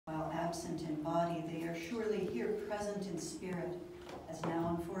absent in body, they are surely here present in spirit, as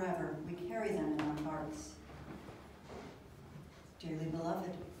now and forever we carry them in our hearts. Dearly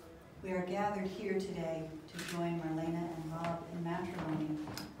beloved, we are gathered here today to join Marlena and Rob in matrimony.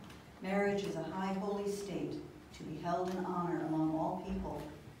 Marriage is a high holy state to be held in honor among all people.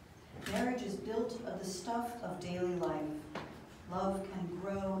 Marriage is built of the stuff of daily life. Love can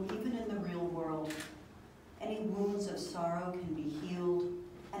grow even in the real world. Any wounds of sorrow can be healed,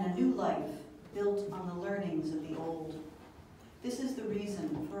 and a new life built on the learnings of the old. This is the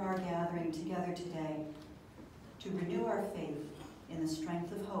reason for our gathering together today, to renew our faith in the strength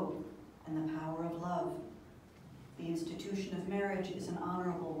of hope and the power of love. The institution of marriage is an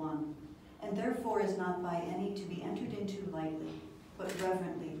honorable one, and therefore is not by any to be entered into lightly, but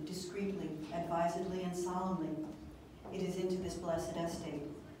reverently, discreetly, advisedly, and solemnly. It is into this blessed estate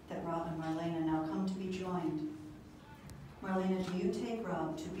that Rob and Marlena now come to be joined. Marlena, do you take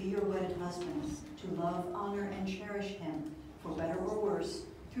Rob to be your wedded husband, to love, honor, and cherish him, for better or worse,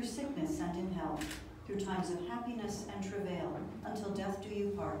 through sickness and in health, through times of happiness and travail, until death do you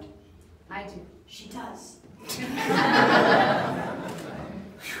part? I do. She does.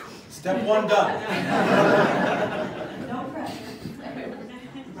 Step one done. No pressure.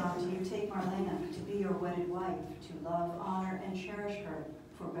 Rob, do you take Marlena to be your wedded wife, to love, honor, and cherish her,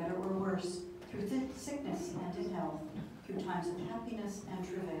 for better or worse, through sickness and in health, through times of happiness and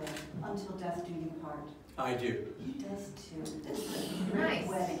travail, until death do you part? I do. He does too. This is a great Nice.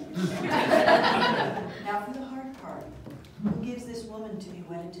 wedding. Now for the hard part. Who gives this woman to be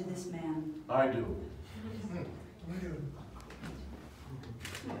wedded to this man? I do.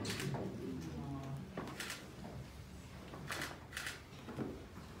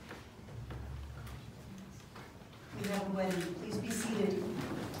 We have a wedding. Please be seated.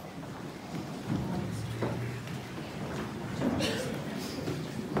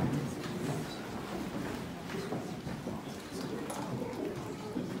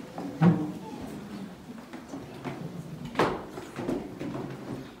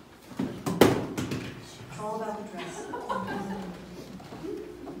 All about the dress.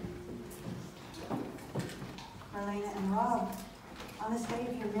 Marlena and Rob, on this day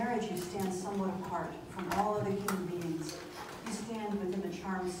of your marriage, you stand somewhat apart from all other human beings. You stand within the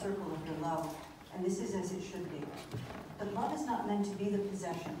charmed circle of your love, and this is as it should be. But love is not meant to be the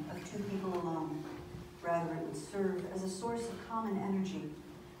possession of two people alone. Rather, it would serve as a source of common energy,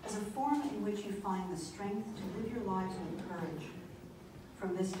 as a form in which you find the strength to live your lives with courage.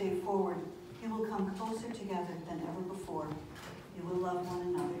 From this day forward, you will come closer together than ever before. You will love one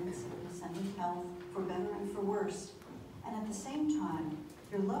another in sickness and in health, for better and for worse. And at the same time,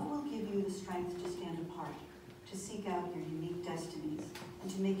 your love will give you the strength to stand apart, to seek out your unique destinies, and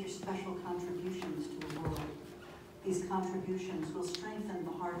to make your special contributions to the world. These contributions will strengthen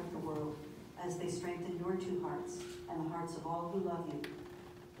the heart of the world as they strengthen your two hearts and the hearts of all who love you.